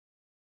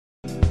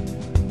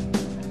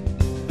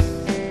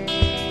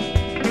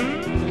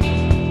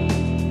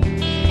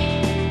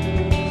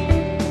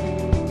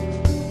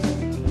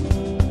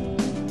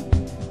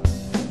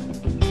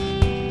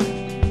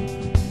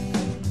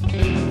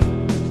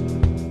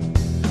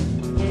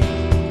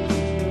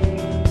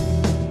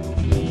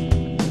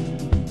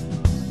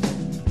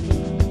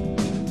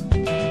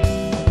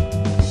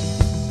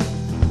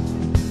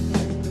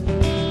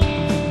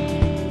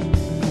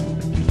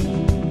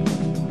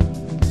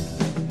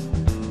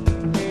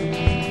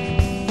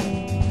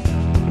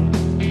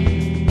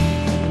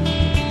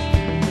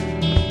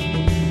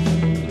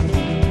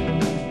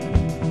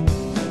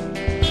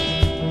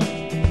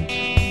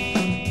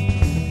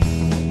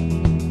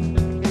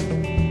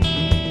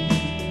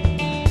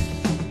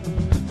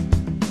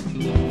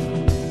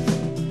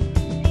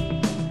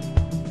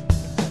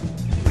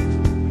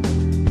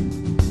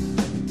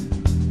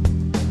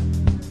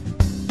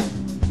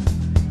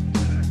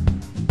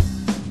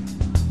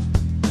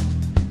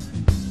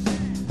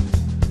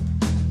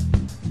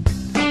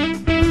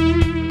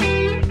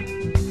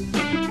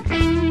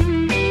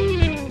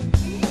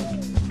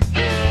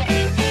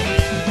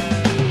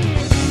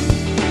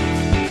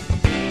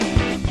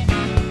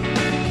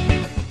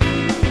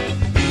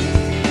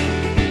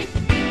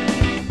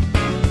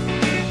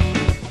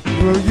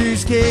Were you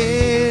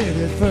scared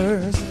at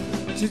first?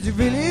 Did you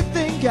really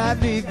think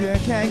I'd leave you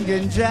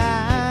hanging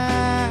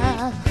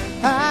dry?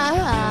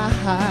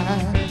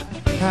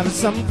 How did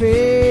some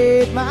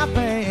fade my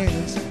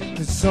plans?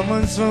 Did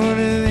someone sort of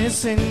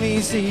this in me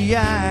see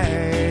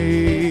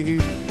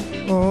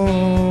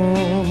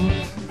Oh,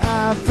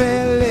 I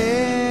fell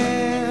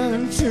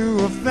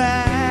into a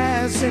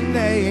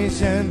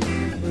fascination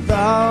with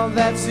all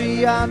that's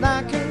beyond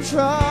our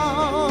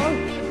control,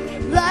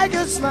 like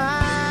a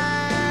smile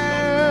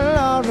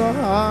or a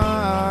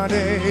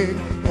heartache,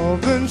 or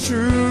the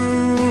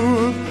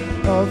truth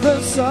of the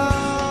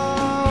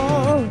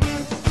soul.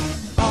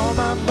 All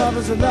my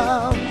brothers are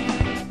love,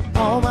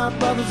 all my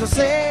brothers are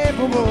safe,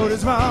 but what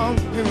is wrong?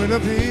 It would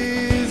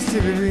appears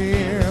to be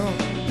real.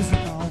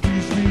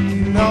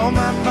 All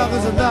my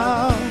brothers are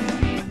love,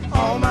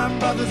 all my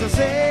brothers are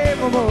safe,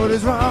 but what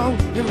is wrong?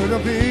 It would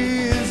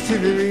appears to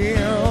be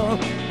real.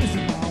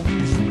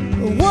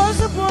 What's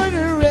the point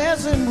of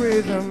wrestling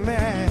with a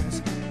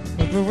mask?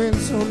 But when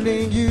it's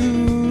only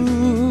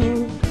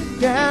you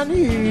can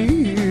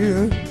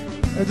hear.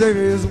 There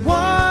is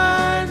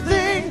one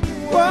thing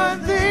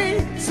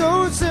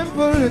so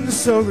simple and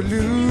so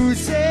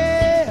elusive,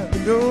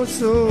 and oh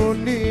so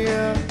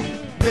near.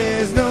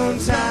 There's no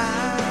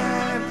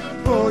time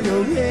for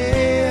your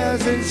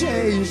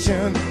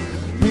hesitation.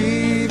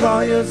 Leave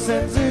all your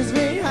senses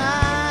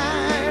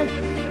behind.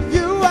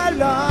 You are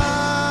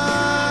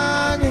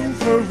longing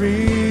for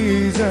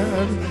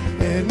reason,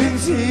 and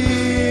it's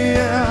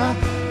here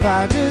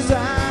by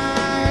design.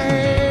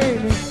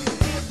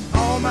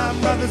 All my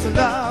brothers are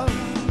love,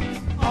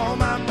 all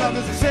my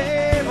brothers are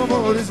safe, but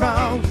what is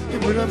wrong?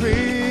 It would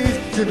appear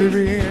to be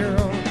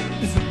real.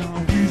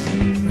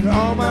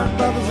 All my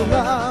brothers are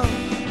love,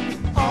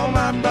 all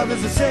my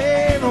brothers are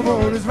safe, but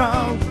what is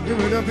wrong? It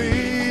would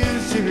appear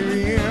to be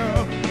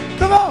real.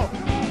 Come on!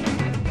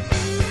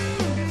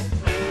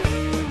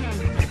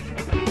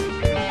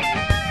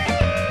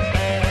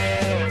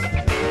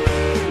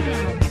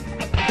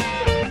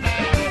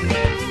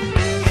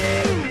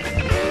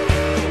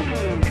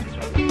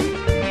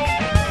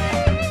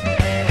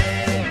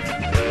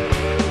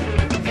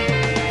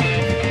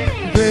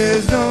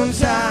 There's no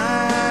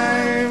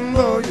time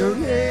for your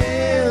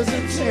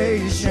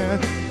hesitation.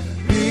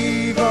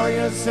 Leave all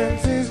your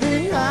senses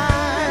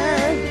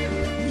behind.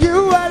 You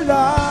are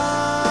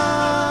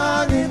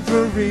longing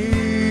for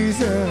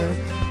reason,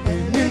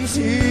 and it's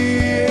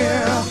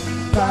here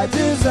by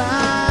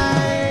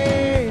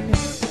design.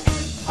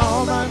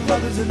 All my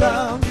brothers are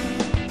love,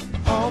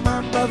 all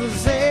my brothers are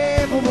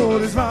safe, but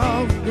what is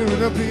wrong?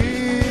 It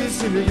appears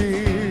to be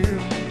real.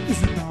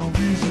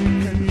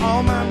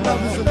 All my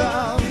brothers are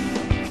love,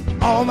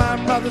 all my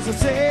brothers are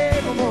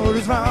safe, but what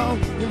is wrong?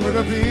 It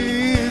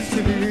appears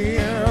to be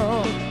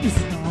real.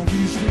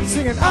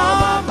 Singing, all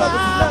my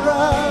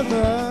brothers,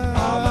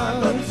 all my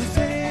brothers are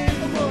safe,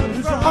 but what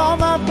is wrong? All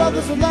my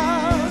brothers are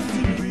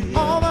loved,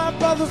 all my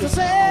brothers are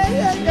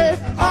safe,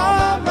 all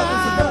my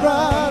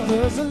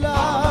brothers are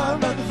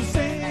loved,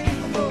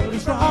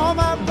 all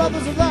my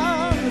brothers are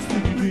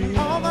loved,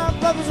 all my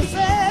brothers are safe.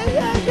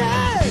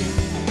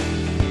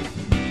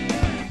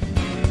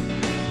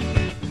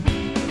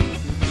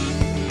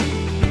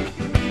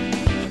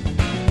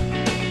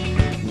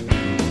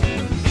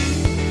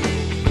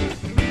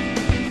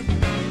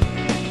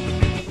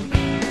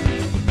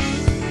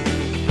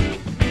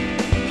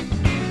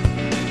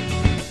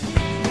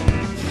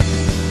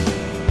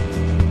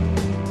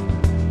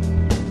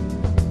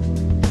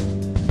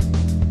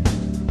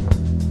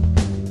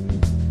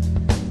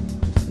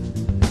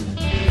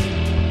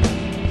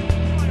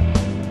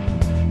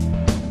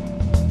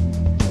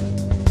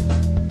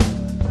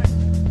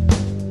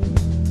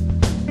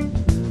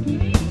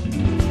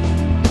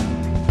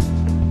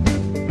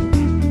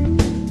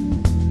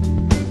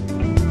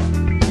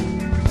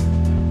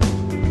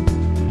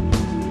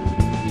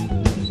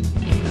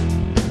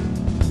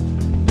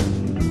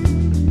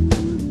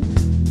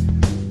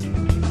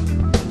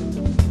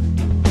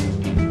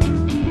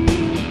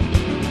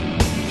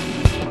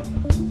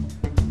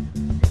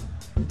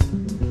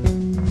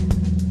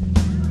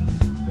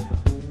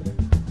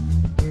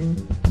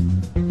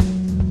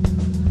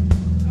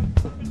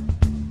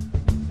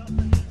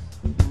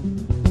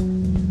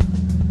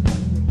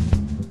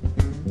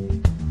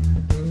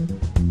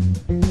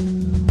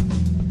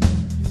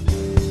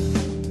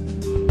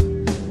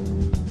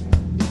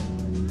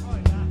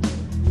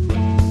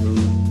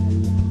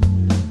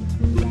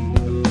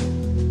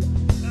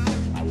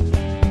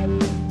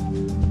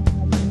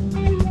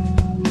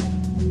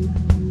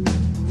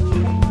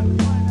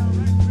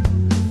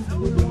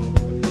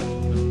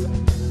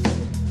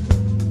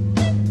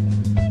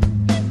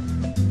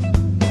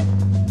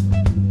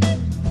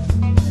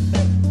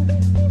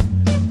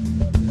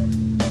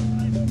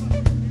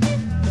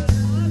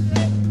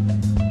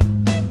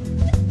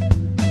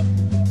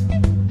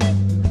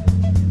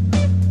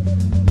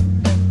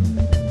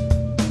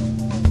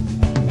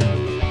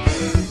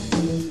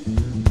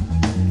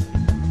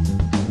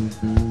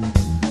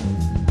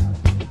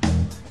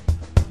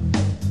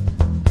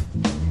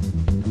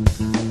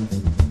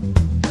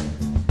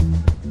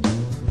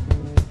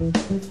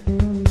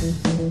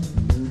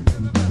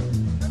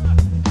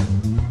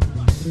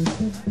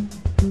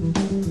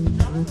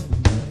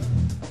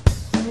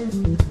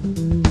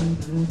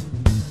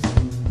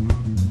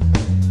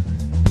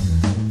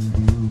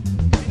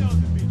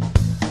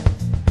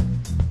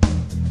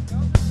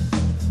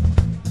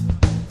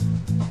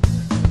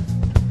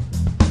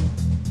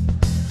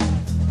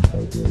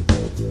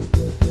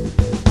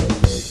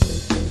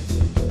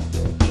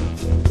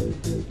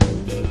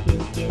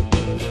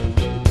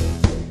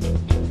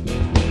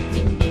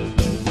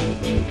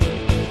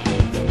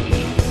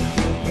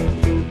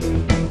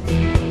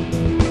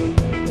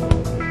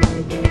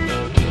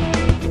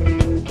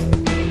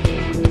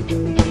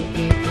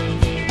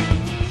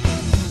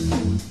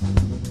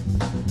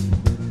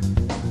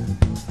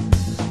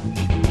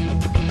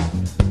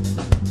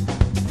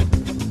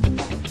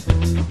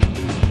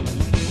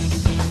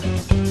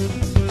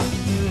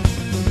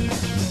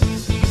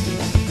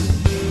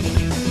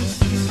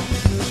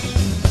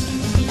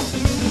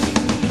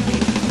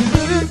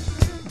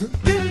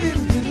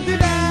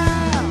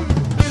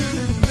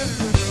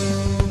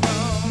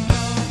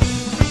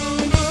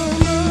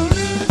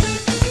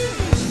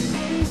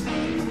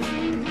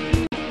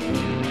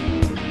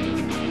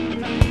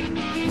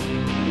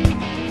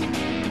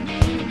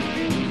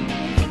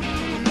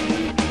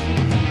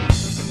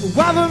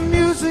 While the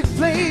music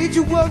played,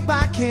 you walked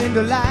by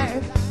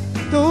candlelight.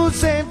 Those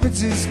San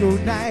Francisco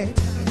nights,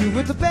 you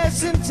were the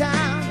best in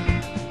town.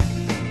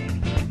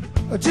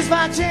 Just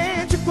by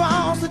chance, you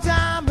crossed the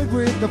diamond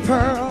with the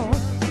pearl.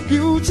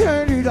 You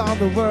turned it on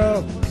the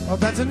world. Oh,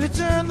 that's when you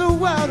turned the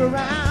world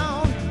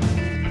around.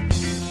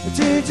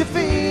 Did you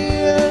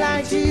feel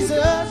like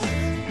Jesus?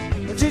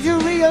 Or did you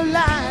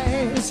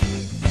realize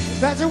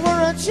that you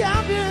were a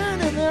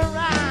champion in their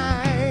eyes?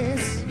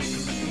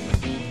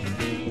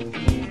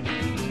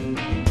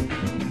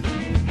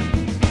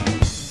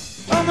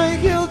 On the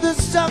hill, the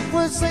stuff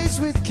was laced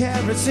with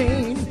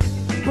kerosene,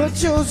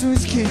 but yours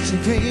was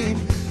kitchen dream.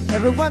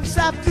 Everyone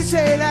stopped to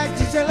say, like,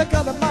 did you look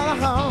at the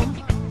mother home?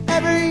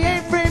 Every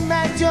A-frame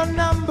had your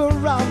number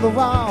on the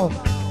wall.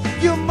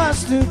 You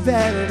must have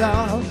had it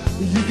all.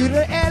 You get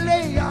to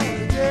LA on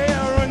the day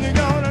when you're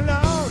gonna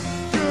know.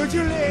 Could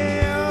you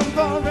live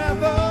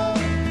forever?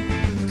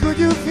 Could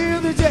you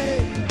feel the day?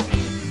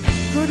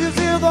 Could you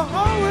feel the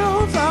whole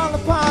world fall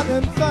apart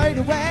and fade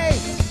away?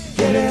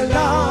 Get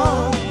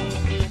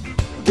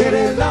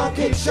along,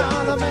 get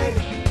Charlemagne.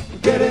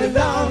 Get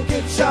along,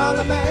 get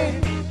Charlemagne.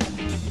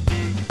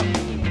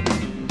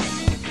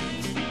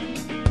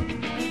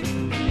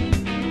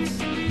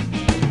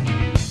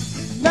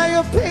 Now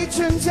your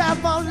patrons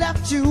have all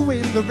left you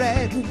in the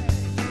red.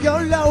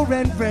 Your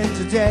low-rent friends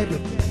are dead.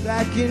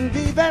 That can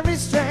be very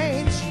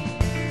strange.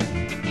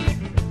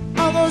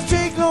 All those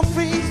Draco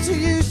priests who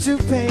used to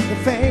paint the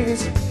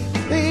face,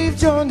 they've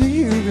joined the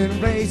human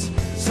race.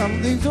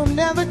 Some things will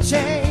never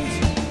change.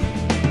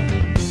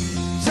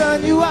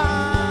 Son, you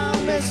are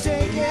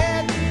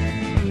mistaken.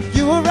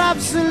 You are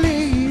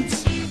obsolete.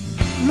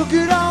 Look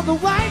at all the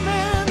white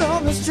men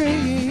on the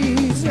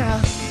streets.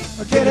 Now,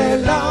 get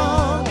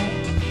along.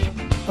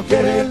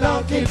 Get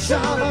along, get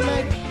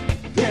Charlemagne.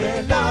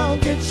 Get along,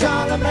 get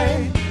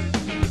Charlemagne.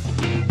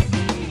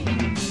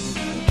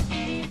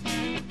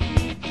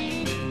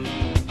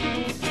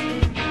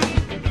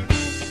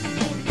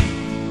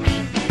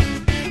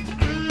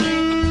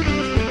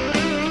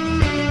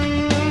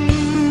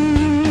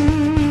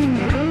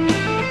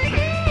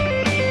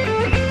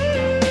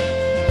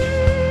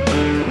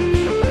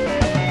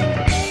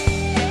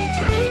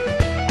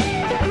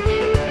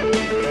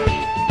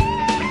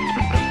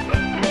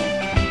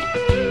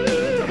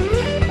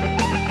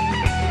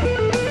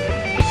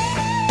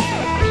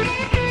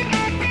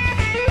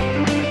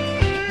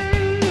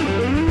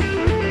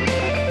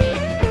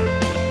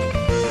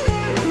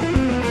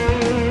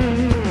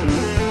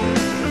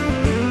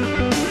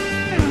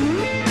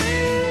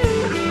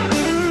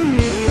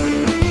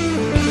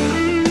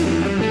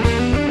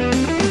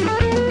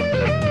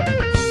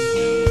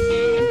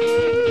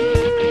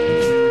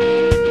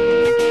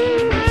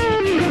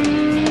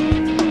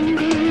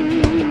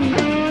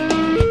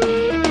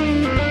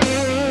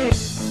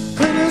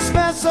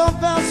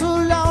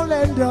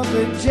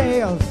 In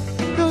jail,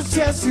 those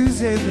chests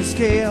who's in the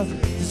scale,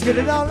 just get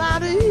it all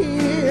out of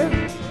here.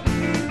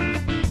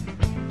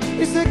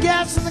 Is there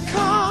gas in the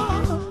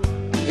car?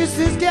 Is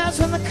there gas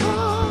in the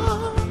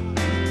car?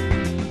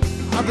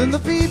 Other than the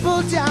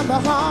people down the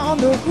hall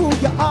know who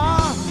you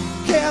are.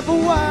 Careful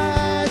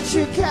what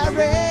you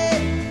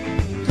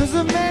carry, 'cause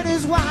the man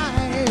is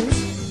wise.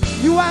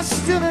 You are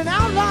still an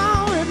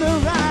outlaw in the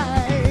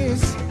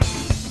rise.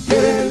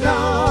 Get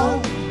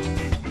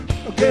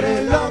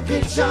along,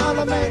 get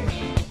Charlemagne.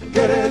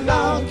 Get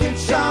along, get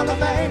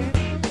Charlemagne.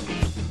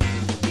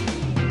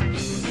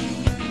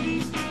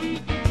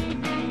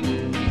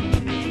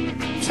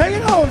 Take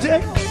it home,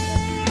 Jake.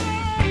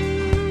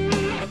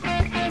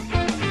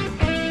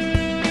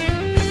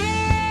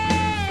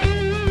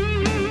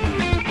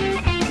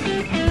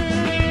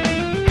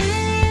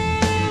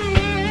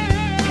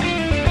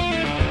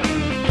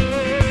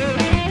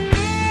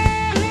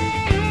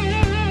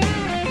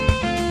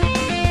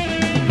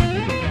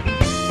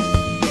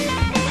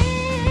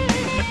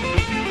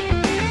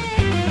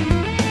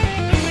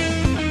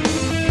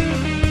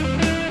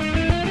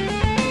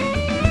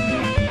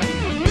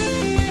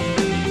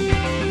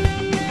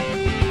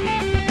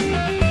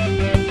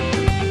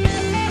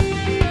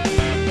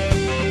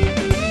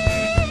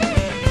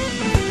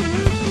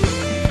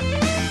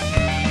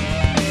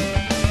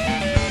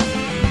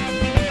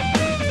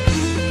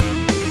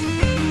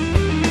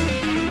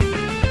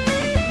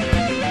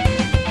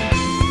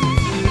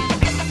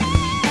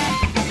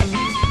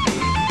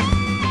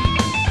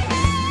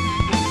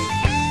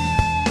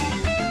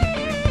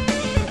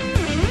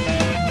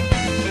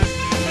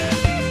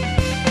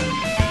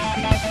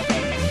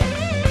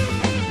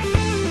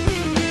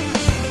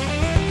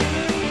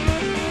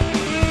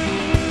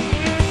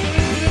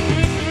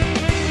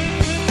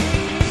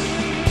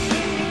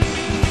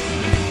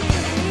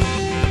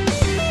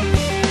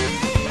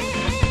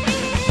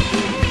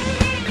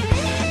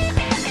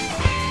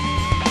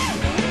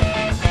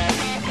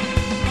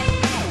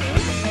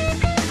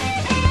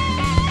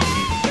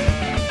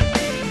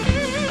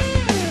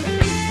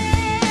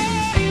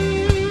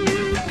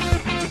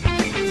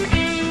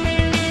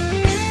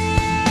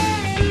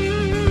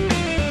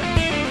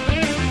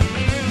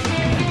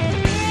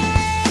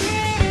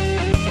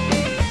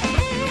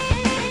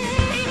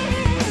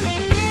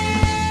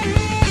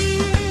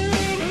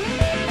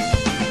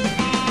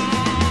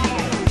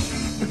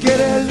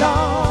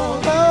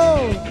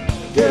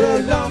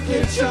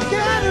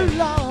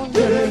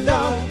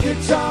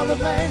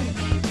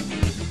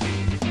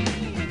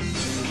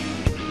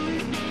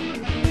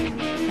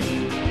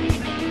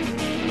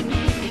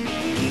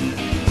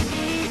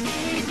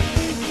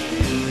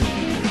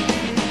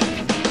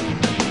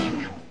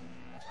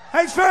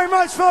 Thanks very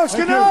much, folks.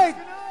 Thank Good you. night.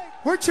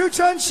 We're Two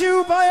Ton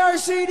Shoe by our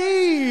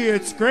CD.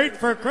 It's great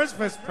for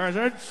Christmas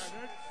presents.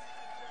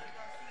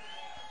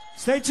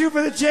 Stay tuned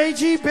for the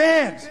JG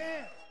Band.